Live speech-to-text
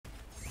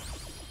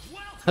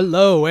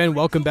Hello and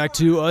welcome back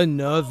to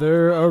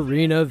another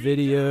arena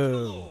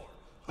video.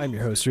 I'm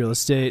your host, Real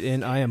Estate,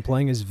 and I am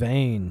playing as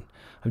Vayne.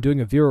 I'm doing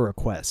a viewer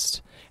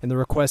request, and the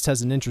request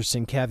has an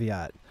interesting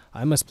caveat.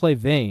 I must play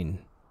Vayne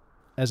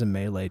as a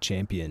melee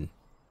champion.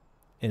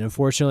 And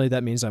unfortunately,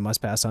 that means I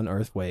must pass on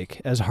Earthquake,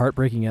 as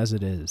heartbreaking as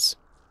it is.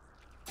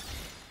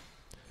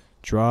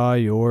 Draw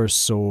your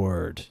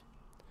sword.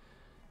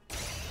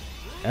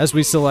 As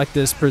we select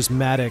this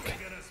prismatic,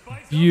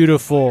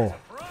 beautiful,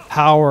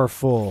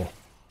 powerful,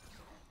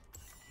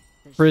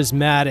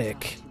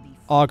 prismatic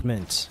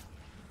augment,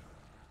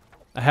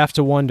 I have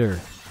to wonder,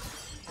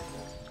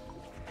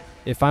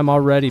 if I'm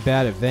already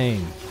bad at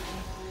Vayne,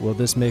 will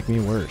this make me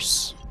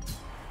worse?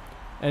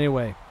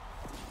 Anyway,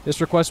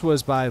 this request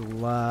was by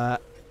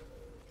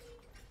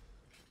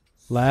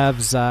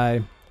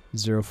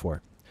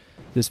Lavzai04.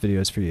 This video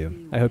is for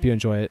you. I hope you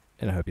enjoy it,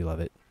 and I hope you love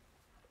it.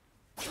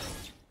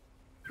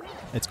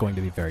 It's going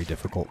to be very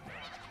difficult.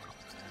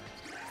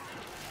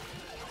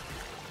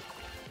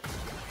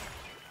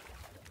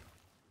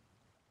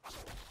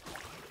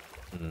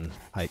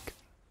 Hike.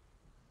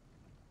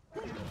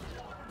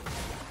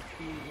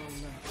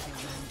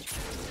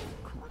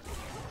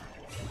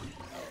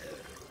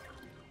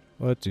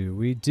 What do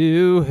we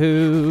do?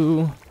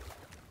 Who?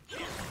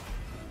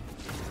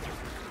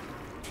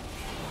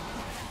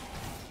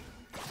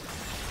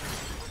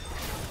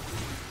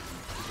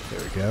 There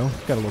we go.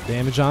 Got a little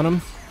damage on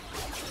him.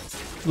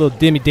 A little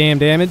dimmy damn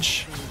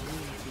damage.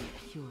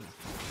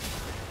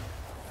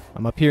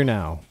 I'm up here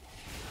now.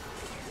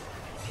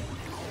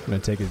 I'm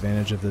gonna take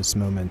advantage of this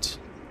moment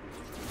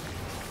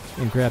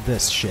and grab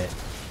this shit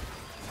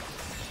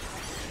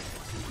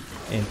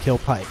and kill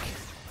Pike.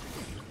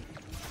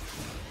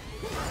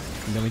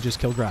 And then we just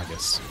kill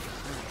Gragas.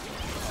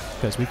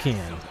 Because we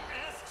can.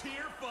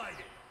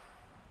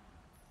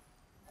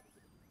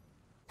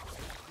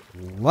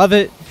 Love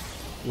it.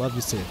 Love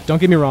to see it. Don't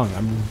get me wrong,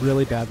 I'm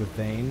really bad with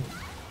Vayne.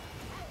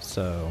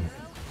 So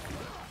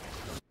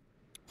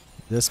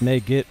this may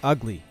get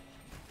ugly.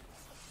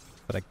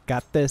 But I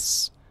got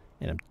this.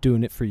 And I'm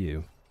doing it for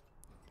you.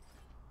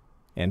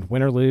 And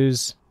win or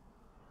lose,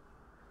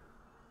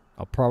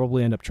 I'll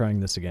probably end up trying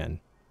this again.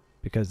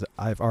 Because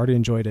I've already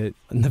enjoyed it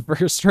in the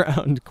first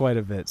round quite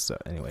a bit. So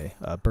anyway,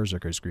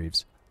 Berserker's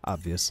Greaves,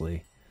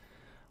 obviously.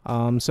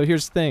 So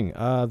here's the thing.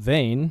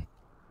 Vayne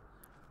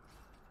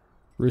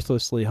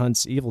ruthlessly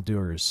hunts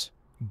evildoers,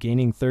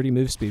 gaining 30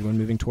 move speed when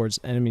moving towards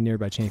enemy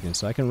nearby champions.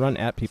 So I can run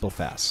at people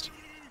fast.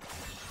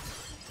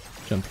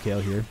 Jump the kill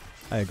here.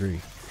 I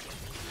agree.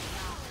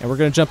 And we're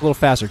going to jump a little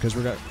faster because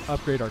we're going to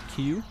upgrade our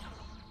Q.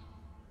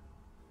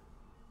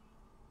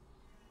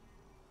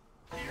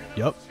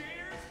 Yup.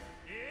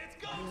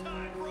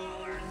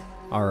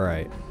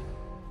 Alright.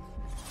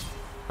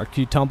 Our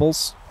Q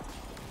tumbles.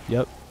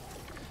 Yep.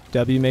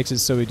 W makes it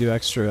so we do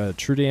extra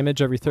true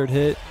damage every third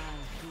hit.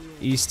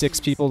 E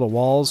sticks people to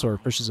walls or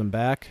pushes them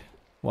back.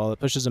 While it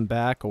pushes them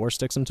back or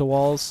sticks them to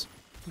walls.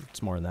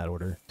 It's more in that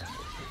order.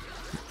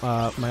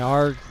 My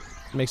R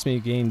makes me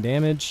gain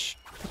damage.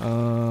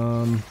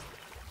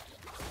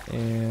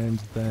 And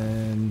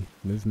then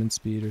movement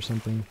speed or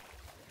something.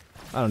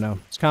 I don't know.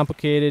 It's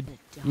complicated.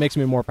 It makes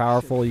me more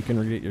powerful. You can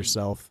read it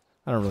yourself.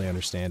 I don't really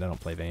understand. I don't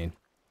play Vayne.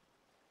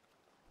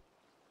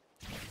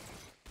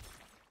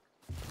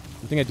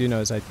 The thing I do know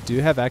is I do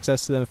have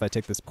access to them if I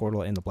take this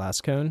portal and the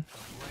blast cone.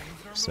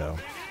 So.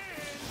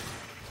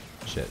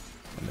 Shit.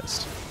 I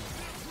missed.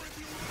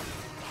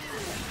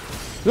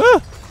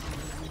 Ah!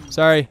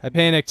 Sorry. I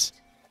panicked.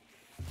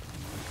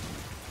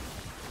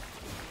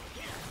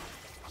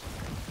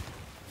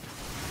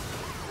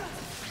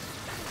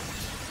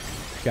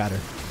 Got her.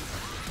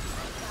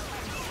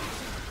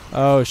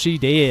 Oh, she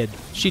did.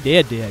 She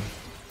did.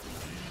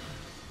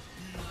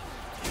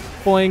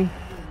 Boing.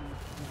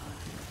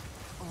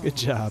 Good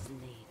job.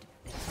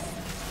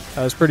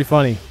 That was pretty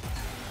funny.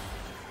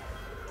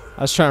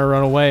 I was trying to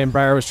run away and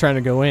Briar was trying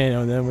to go in,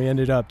 and then we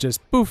ended up just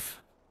poof.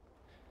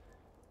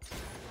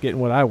 Getting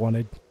what I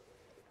wanted.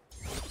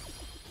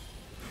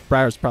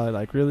 Briar's probably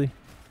like, really?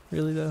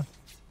 Really though?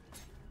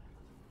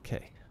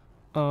 Okay.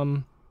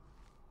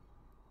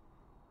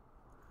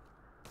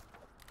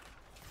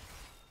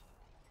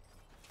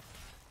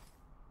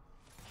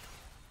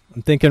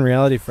 I'm thinking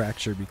Reality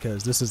Fracture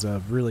because this is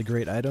a really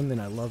great item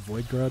and I love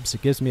Void Grubs.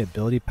 It gives me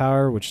ability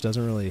power, which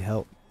doesn't really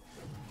help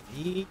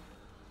me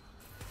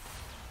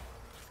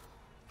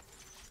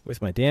with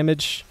my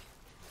damage.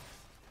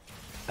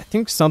 I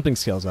think something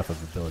scales up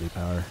of ability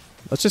power.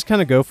 Let's just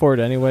kind of go for it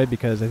anyway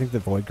because I think the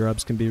Void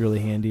Grubs can be really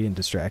handy and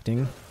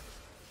distracting.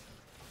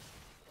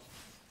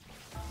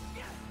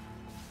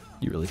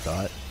 You really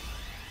thought?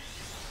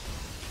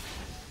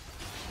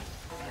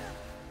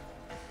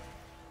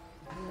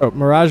 Oh,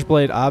 Mirage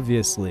Blade,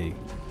 obviously.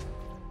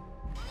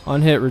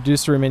 On hit,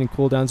 reduce the remaining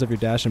cooldowns of your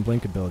dash and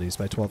blink abilities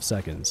by 12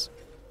 seconds.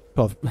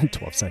 12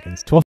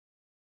 seconds. 12.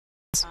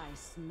 I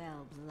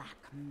smell black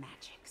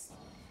magics.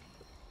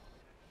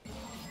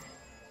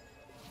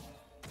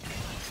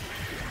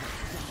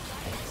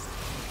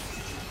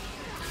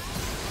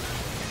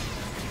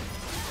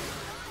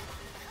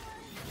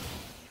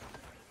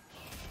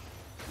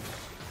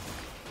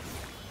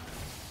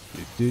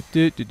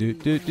 do do do do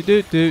do do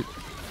do do.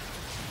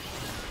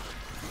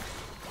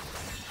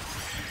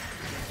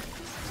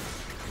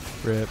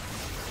 Rip.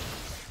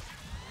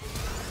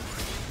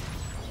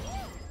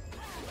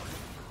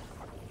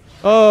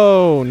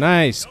 Oh,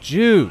 nice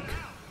juke.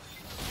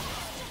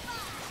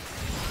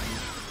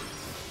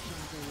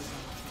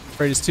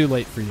 Afraid it's too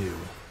late for you.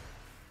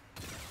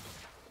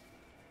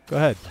 Go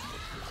ahead.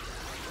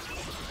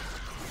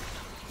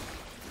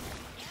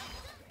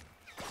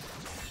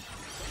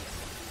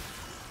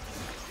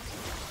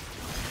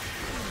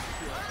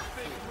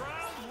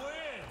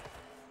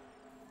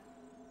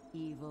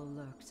 Evil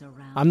lurks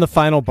around. I'm the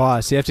final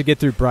boss. You have to get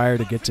through Briar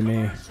to get to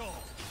me.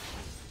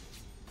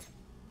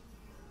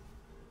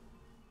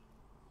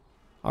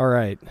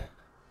 Alright.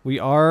 We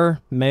are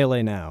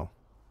melee now.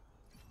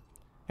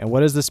 And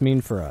what does this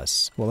mean for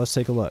us? Well, let's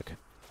take a look.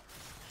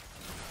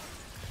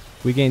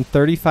 We gain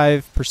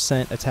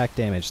 35% attack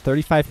damage,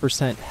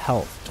 35%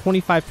 health,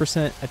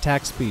 25%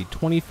 attack speed,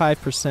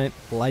 25%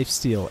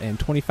 lifesteal, and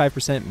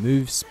 25%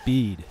 move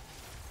speed.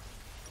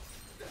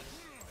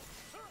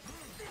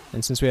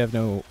 And since we have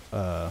no,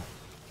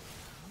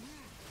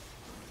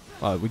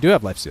 we do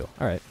have lifesteal.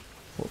 Alright.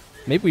 Well,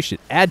 maybe we should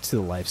add to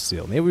the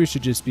lifesteal. Maybe we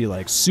should just be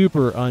like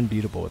super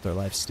unbeatable with our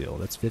lifesteal.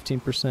 That's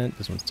 15%.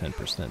 This one's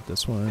 10%.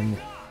 This one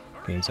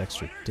gains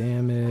extra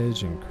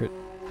damage and crit.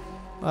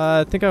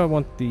 I think I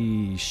want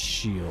the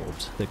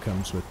shield that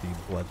comes with the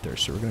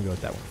Bloodthirster. We're going to go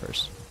with that one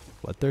first.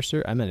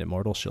 Bloodthirster? I meant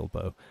Immortal Shield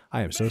Bow.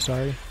 I am so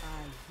sorry.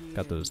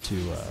 Got those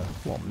two,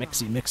 well,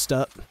 mixed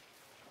up.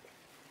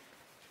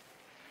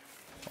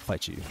 I'll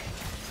fight you.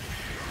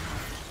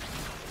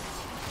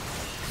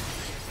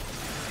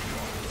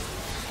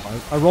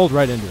 I rolled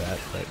right into that,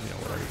 but, you know,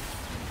 whatever.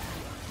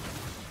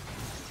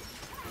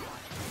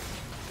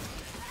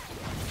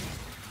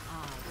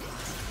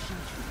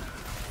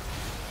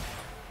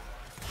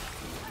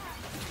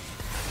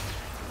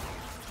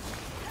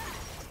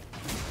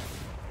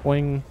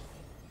 Boing.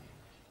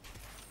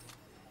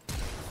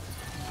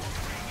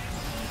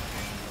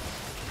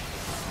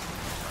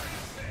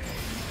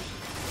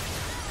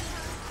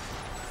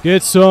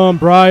 Get some,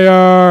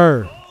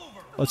 Briar!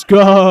 Let's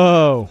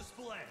go!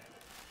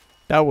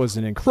 That was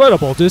an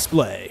incredible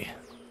display.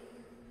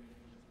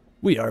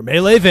 We are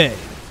Melee Vayne.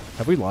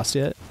 Have we lost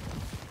yet?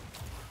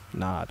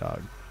 Nah,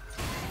 dog.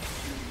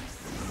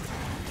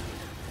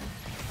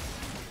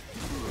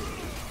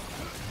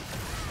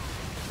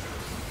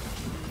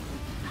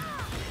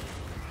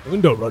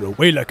 Don't run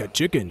away like a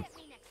chicken.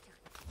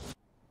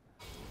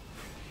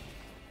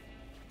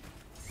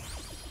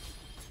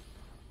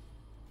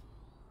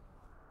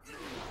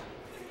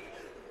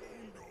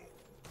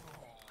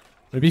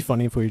 It'd be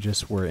funny if we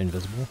just were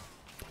invisible.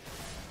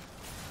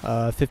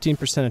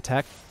 15%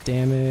 attack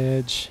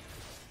damage.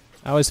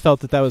 I always felt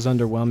that that was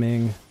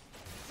underwhelming.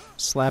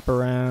 Slap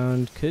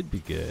around could be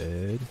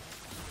good.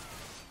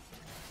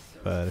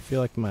 But I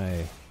feel like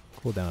my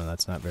cooldown on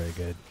that's not very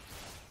good.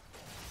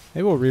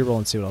 Maybe we'll reroll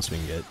and see what else we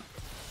can get.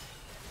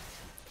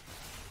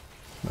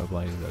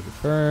 Immobilizing does a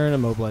burn.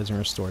 Immobilizing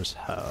restores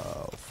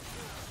health.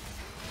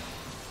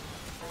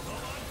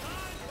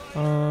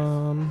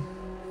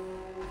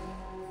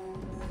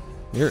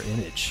 Mirror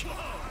image.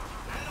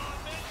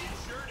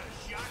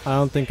 I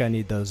don't think I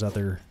need those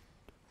other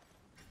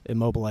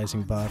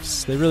immobilizing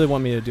buffs. They really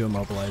want me to do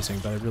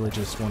immobilizing, but I really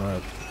just want to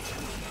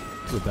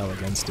rebel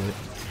against it.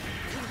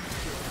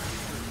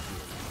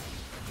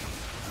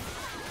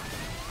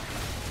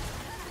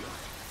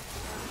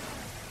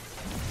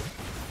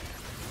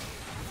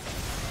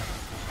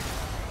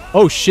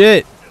 Oh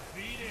shit!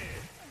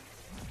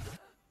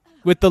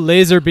 With the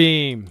laser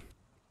beam.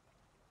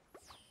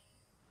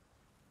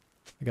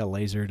 I got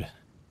lasered.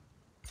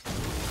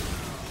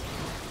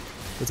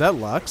 Was that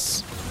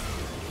Lux?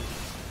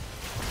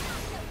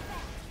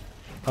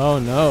 Oh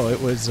no,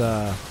 it was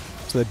so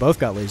they both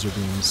got laser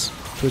beams.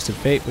 Twisted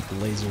Fate with the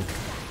laser.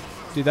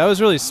 Dude, that was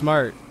really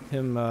smart,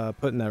 him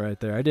putting that right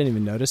there. I didn't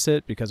even notice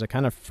it because I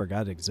kind of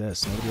forgot it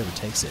exists. Nobody ever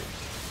takes it.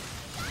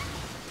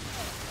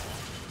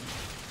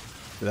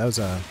 That was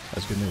a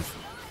good move.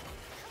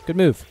 Good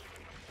move.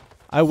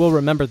 I will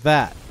remember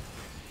that.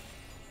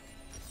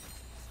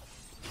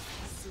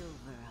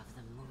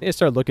 I need to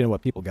start looking at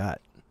what people got.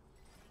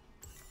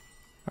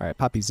 Alright,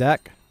 Poppy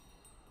Zac.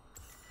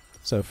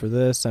 So for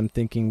this, I'm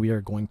thinking we are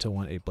going to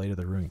want a Blade of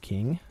the Ruined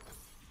King.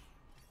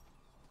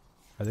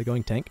 Are they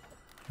going tank?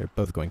 They're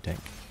both going tank.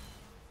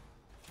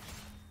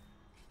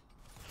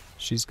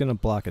 She's going to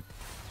block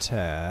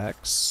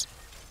attacks.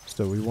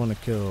 So we want to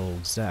kill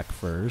Zac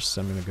first.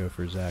 I'm going to go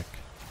for Zac.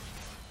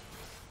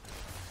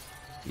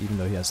 Even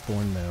though he has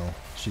Thornmail,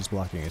 she's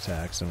blocking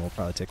attacks and will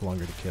probably take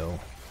longer to kill.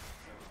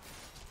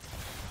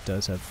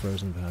 Does have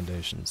Frozen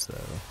Foundations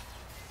though.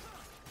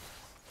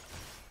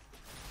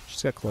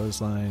 She's got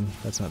Clothesline.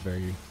 That's not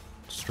very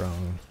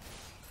strong.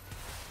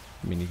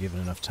 I mean, you give it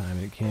enough time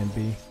and it can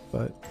be,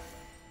 but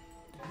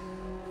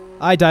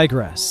I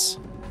digress.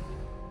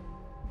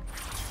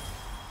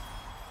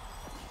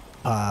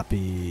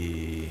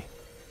 Poppy.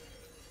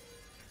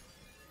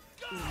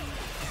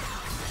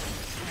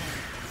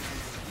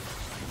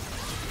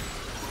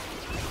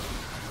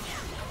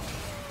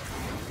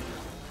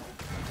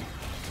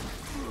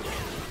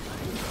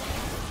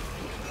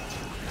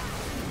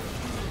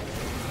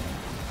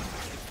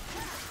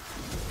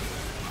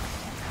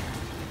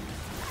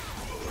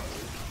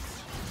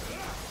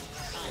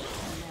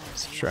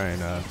 try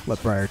and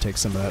let Briar take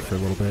some of that for a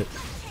little bit.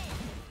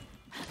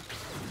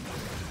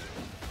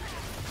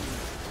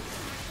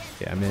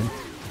 Yeah, I'm in.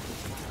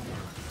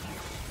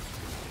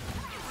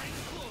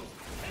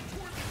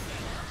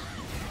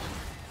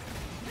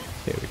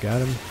 Okay, we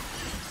got him.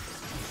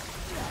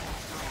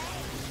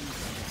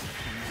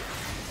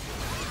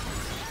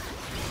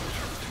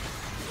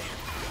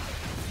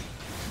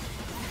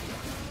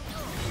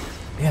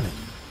 Damn it.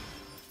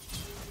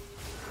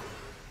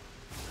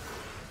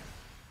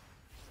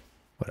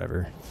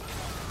 Whatever.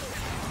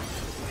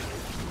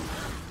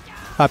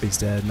 Poppy's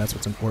dead, and that's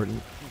what's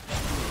important.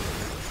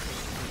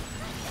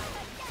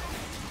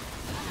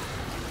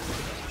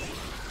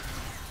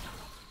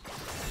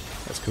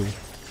 That's cool.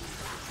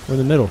 We're in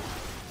the middle.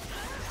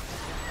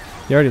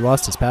 He already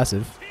lost his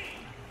passive.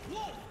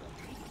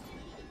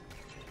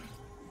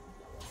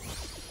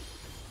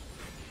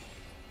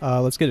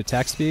 Let's get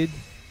attack speed.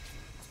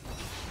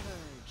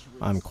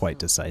 I'm quite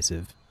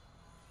decisive.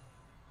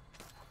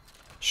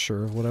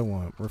 Sure of what I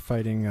want. We're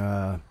fighting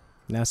Nasa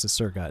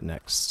Surgot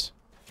next.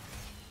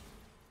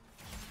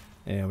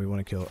 And we want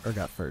to kill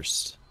Urgot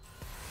first.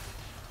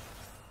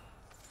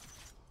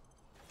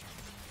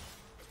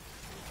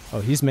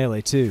 Oh, he's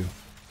melee too.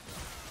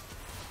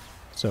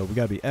 So we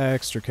gotta be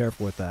extra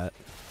careful with that.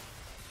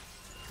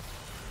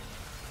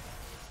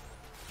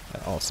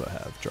 I also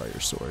have Draw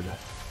Your Sword.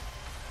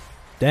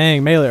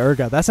 Dang, melee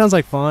Urgot. That sounds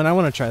like fun. I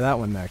want to try that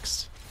one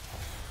next.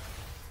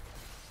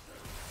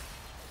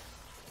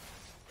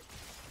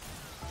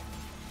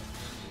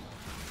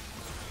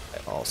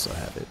 I also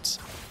have it.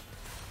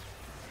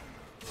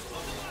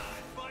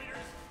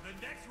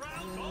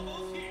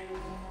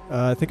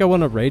 I think I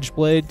want a Rage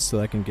Blade so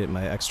I can get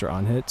my extra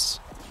on hits.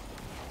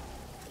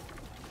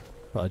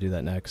 Probably do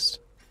that next.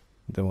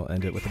 Then we'll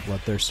end it with a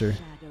Bloodthirster.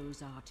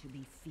 Shadows are to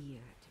be feared.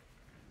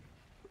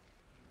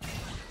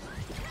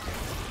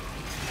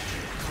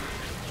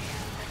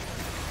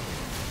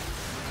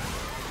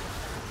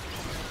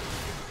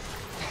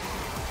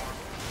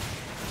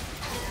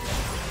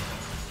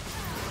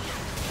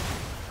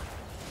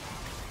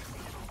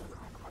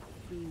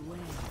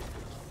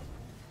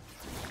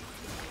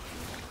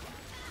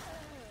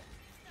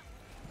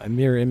 A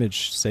mirror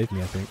image saved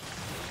me, I think.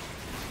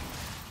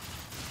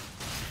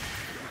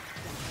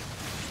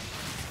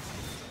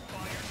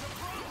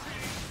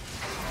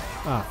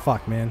 Ah,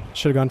 fuck, man.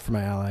 Should have gone for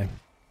my ally.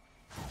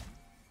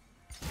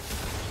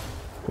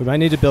 We might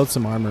need to build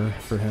some armor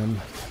for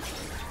him.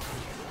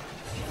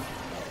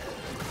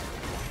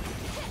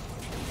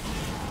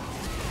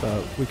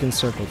 But we can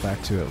circle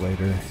back to it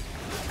later.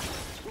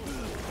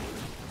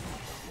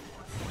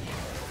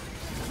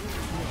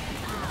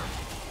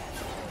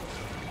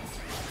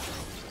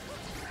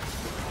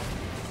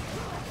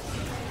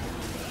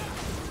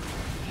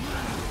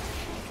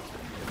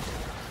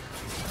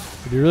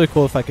 It'd be really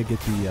cool if I could get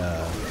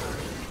the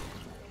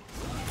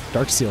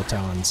Dark Seal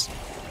Talons.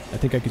 I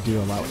think I could do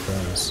a lot with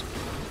those.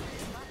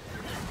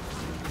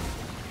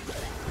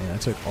 Man, I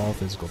took all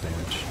physical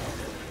damage.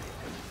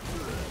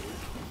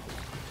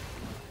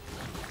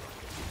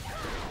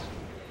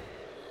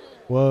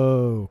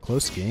 Whoa,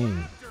 close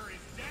game.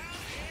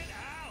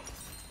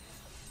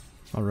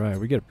 Alright,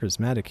 we get a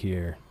prismatic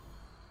here.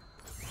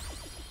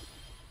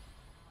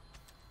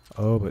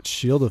 Oh, but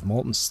Shield of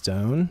Molten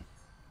Stone?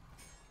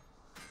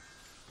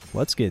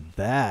 Let's get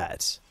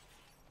that.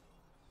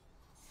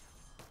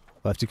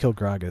 We'll have to kill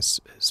Gragas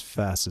as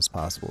fast as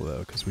possible, though,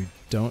 because we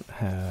don't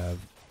have...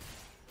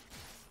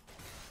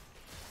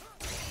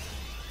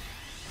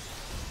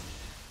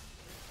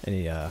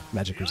 any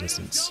magic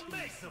resistance.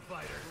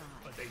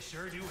 But they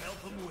sure do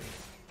help him win.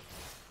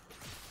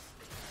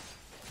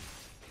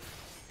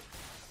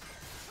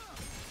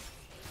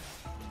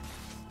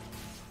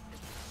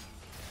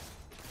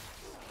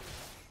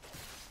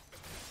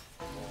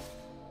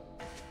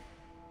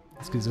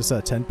 This gives us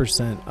a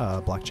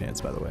 10% block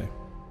chance, by the way.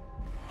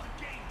 A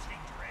game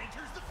changer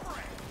enters the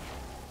fray.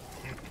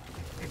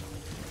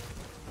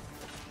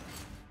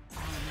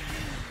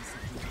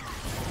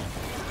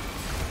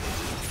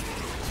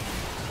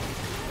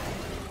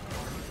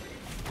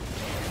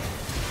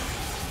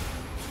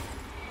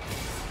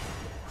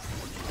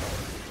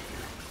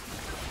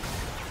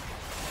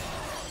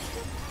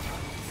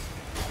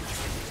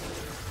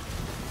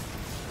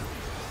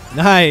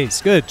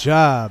 Nice, good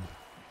job.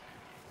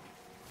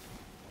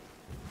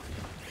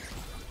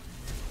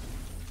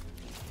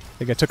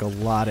 I think I took a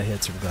lot of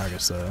hits from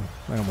Gragas, though.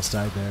 I almost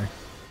died there.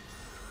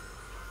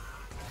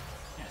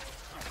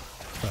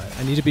 But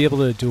I need to be able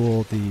to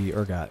duel the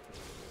Urgot.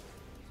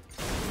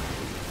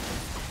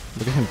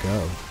 Look at him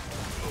go.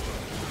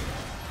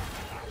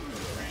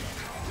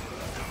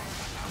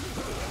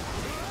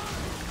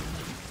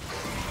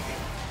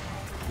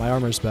 My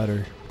armor's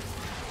better,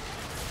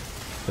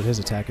 but his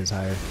attack is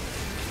higher.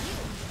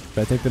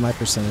 But I think that my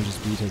percentages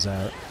beat his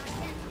out.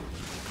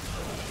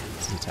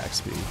 It's his attack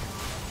speed.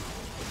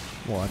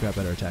 Well, I've got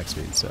better attack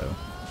speed, so...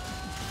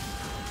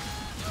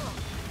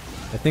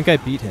 I think I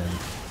beat him.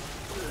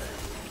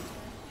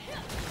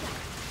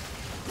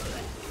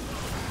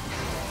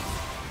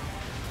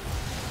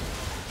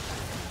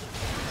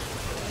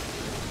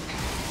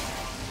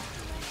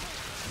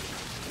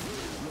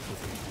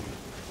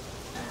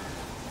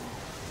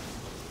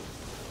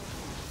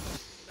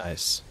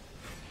 Nice.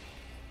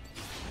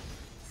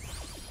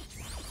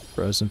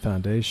 Frozen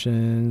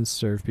Foundation,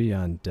 Serve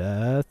Beyond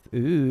Death.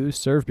 Ooh,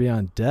 Serve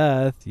Beyond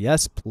Death.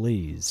 Yes,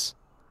 please.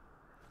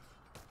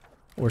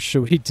 Or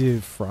should we do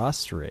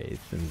Frost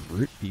Wraith and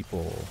root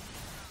people?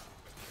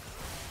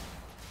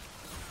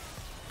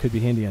 Could be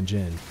handy on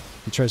Jin.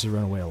 He tries to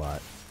run away a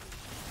lot.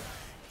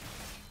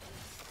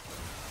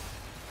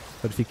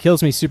 But if he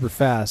kills me super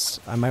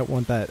fast, I might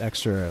want that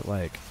extra,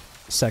 like,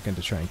 second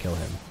to try and kill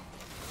him.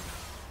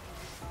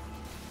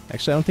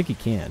 Actually, I don't think he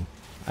can.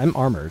 I'm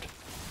armored.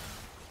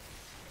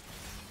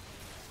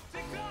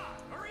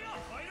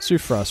 Let's do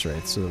Frost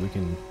Wraith so that we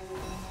can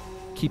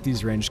keep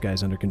these ranged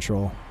guys under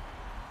control.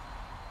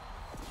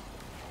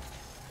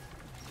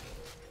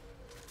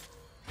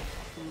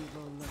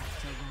 Evil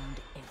lurks around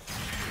everything.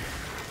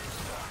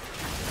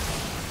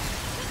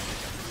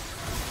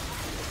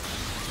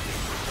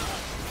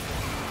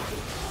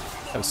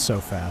 That was so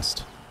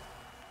fast.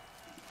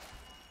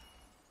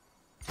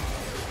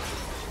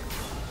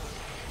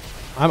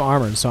 I'm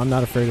armored, so I'm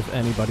not afraid of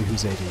anybody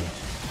who's AD.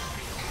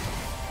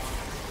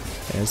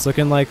 And it's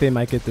looking like they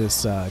might get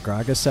this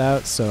Gragas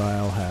out, so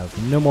I'll have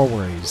no more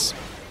worries.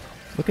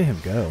 Look at him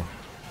go.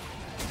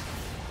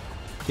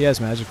 He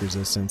has magic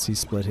resistance. He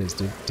split his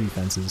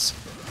defenses.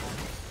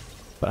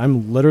 But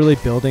I'm literally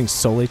building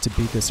solely to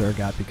beat this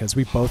Urgot because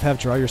we both have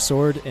Draw Your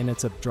Sword, and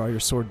it's a Draw Your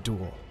Sword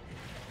duel.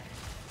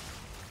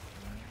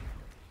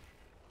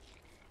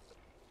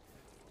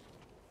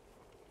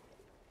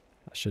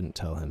 I shouldn't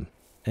tell him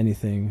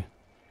anything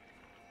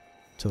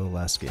till the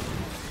last game,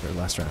 or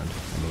last round,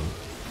 I mean.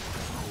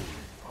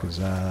 Because,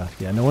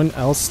 yeah, no one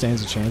else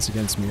stands a chance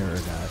against me or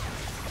Urgot.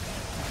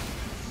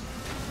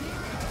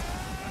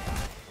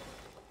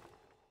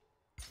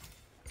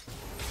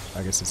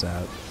 I guess it's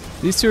out.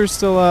 These two are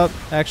still up,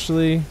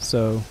 actually,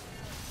 so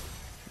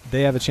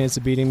they have a chance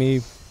of beating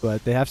me,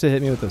 but they have to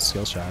hit me with those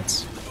skill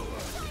shots.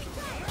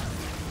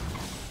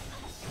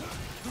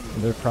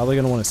 And they're probably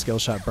going to want a skill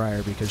shot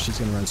Briar because she's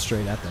going to run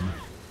straight at them.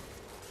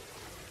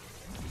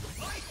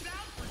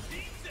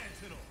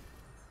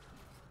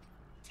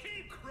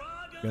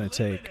 I'm going to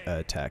take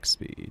attack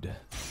speed.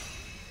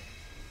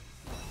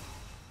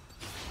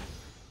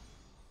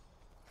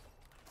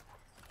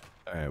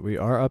 Alright, we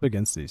are up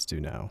against these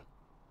two now.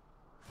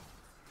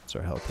 What's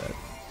our health at?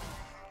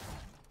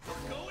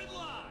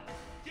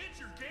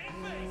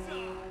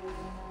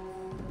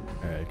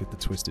 Alright, get the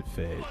Twisted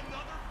Fate.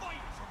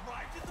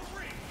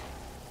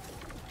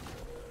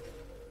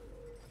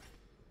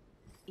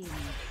 In the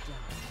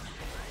dark,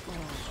 all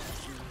is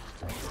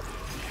lost.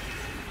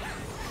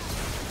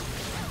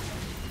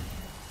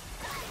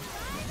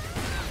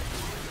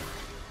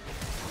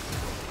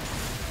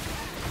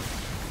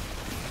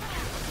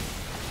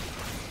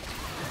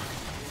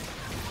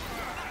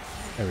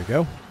 There we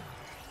go.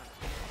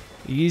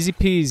 Easy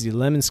peasy,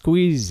 lemon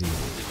squeezy.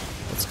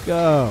 Let's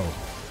go.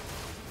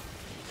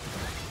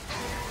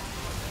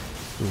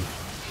 Ooh.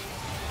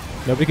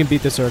 Nobody can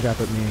beat this Urgot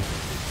but me.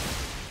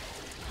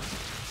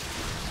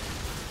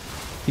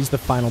 He's the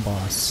final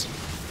boss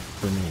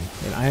for me,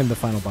 and I am the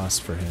final boss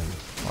for him,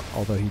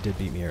 although he did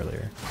beat me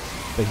earlier.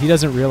 But he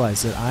doesn't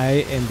realize that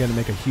I am going to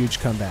make a huge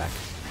comeback.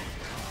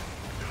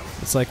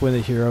 It's like when the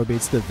hero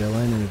beats the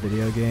villain in a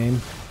video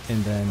game,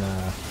 and then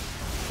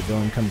the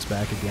villain comes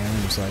back again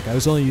and it's like, I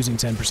was only using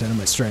 10% of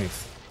my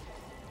strength.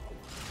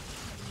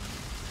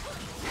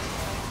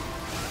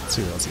 Let's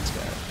see what else he's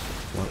got.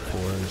 Blunt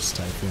Force,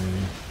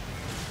 Typhoon.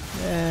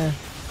 Yeah.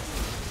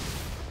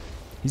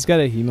 He's got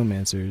a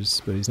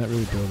Hemomancer's, but he's not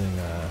really building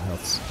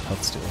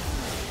health steal.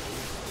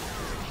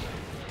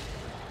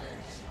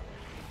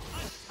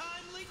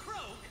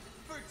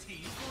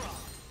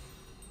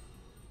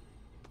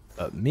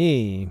 But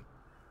me,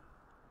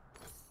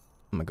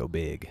 I'm gonna go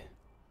big.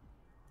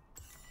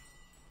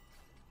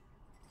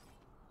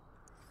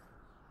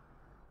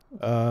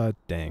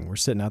 Dang, we're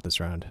sitting out this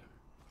round.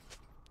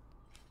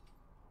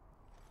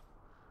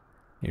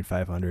 Need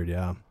 500,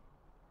 yeah.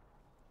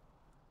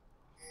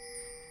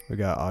 We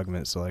got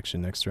augment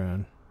selection next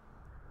round.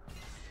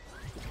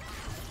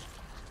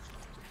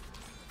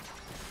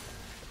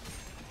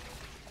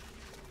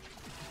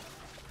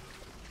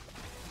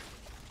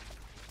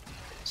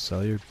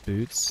 Sell your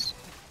boots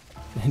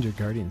and your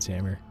guardian's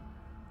hammer.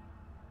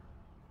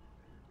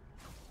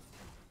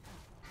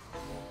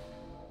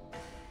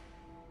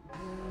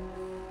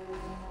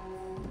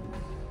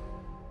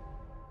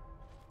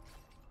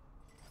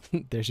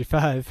 There's your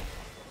 5.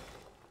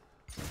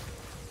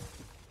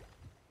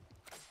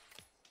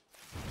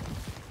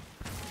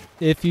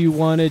 If you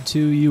wanted to,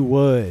 you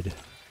would.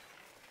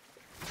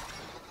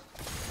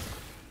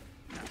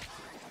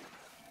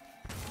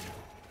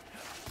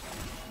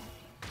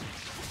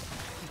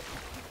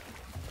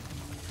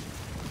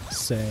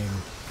 Same.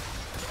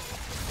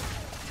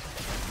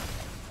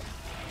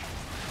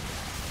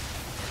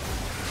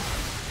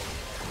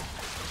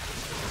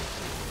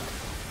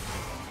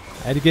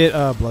 I had to get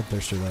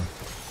Bloodthirster though.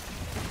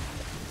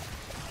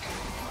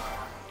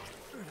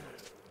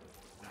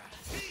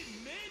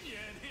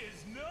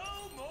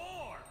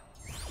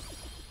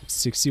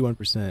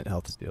 61%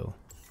 health steal.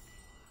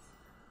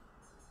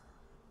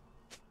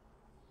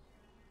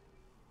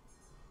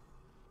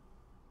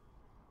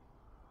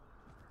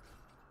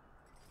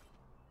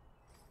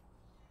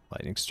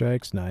 Lightning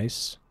strikes,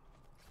 nice.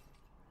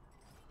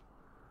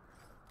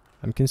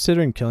 I'm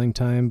considering killing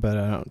time, but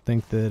I don't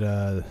think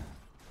that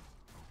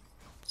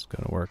it's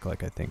gonna work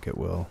like I think it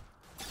will.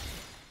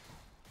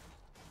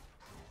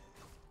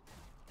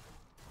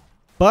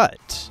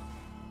 But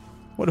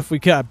what if we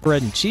got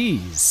bread and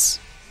cheese?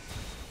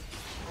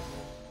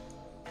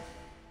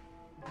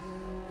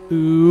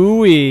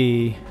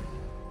 Ooh-wee.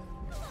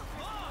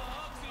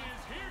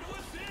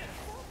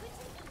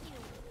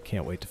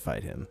 Can't wait to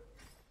fight him.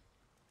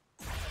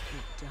 The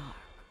dark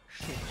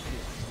should be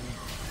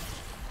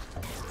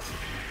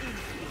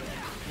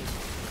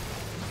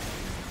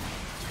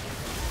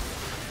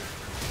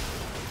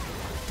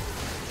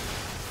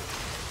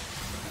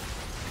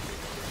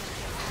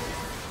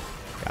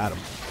Got him.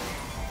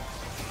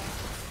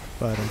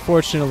 But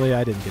unfortunately,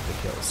 I didn't get the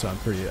kill, so I'm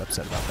pretty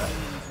upset about that.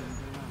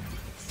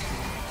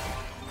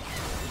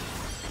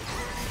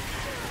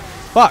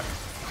 Fuck!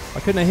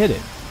 Why couldn't I hit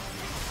it?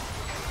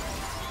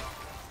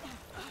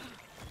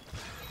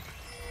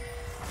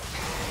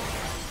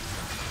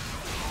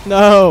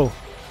 No!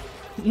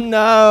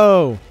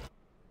 No!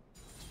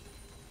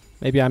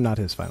 Maybe I'm not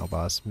his final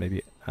boss.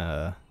 Maybe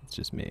it's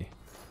just me.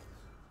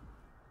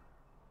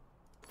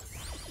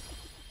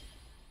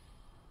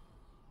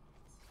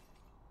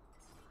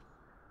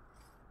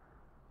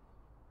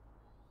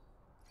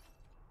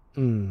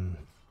 Hmm.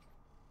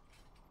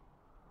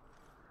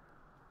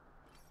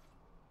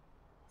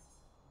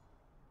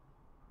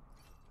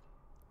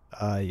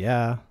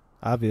 Yeah,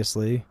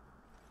 obviously.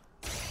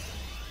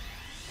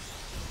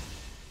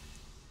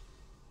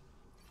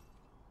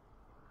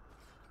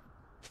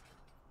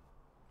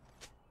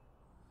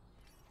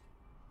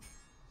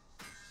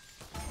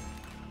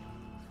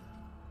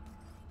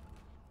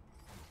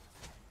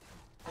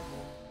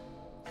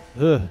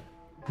 Ugh.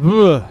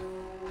 Ugh.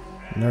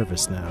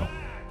 Nervous now.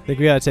 I think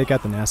we gotta take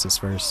out the Nasus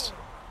first.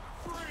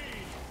 3,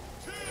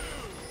 2,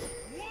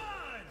 1.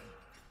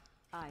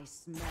 I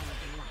smell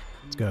black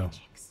Let's go.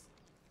 magics.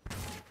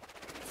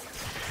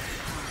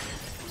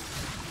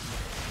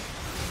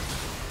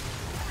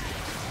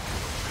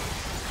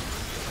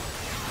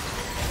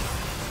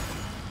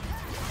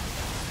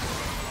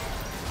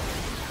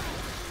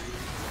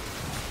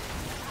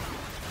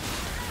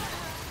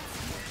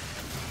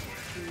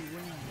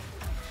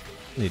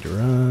 Need to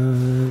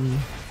run.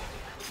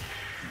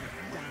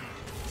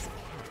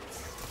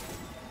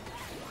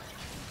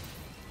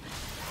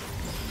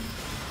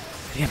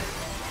 Damn it.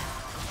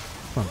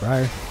 Come on,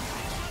 Briar.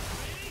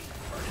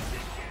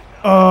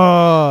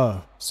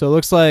 Oh! So it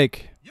looks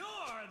like You're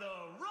the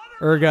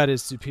runner. Urgot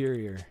is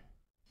superior.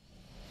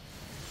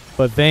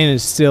 But Vayne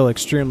is still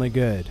extremely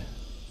good.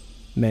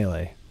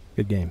 Melee.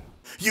 Good game.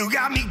 You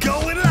got me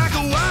going like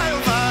a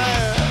wildfire.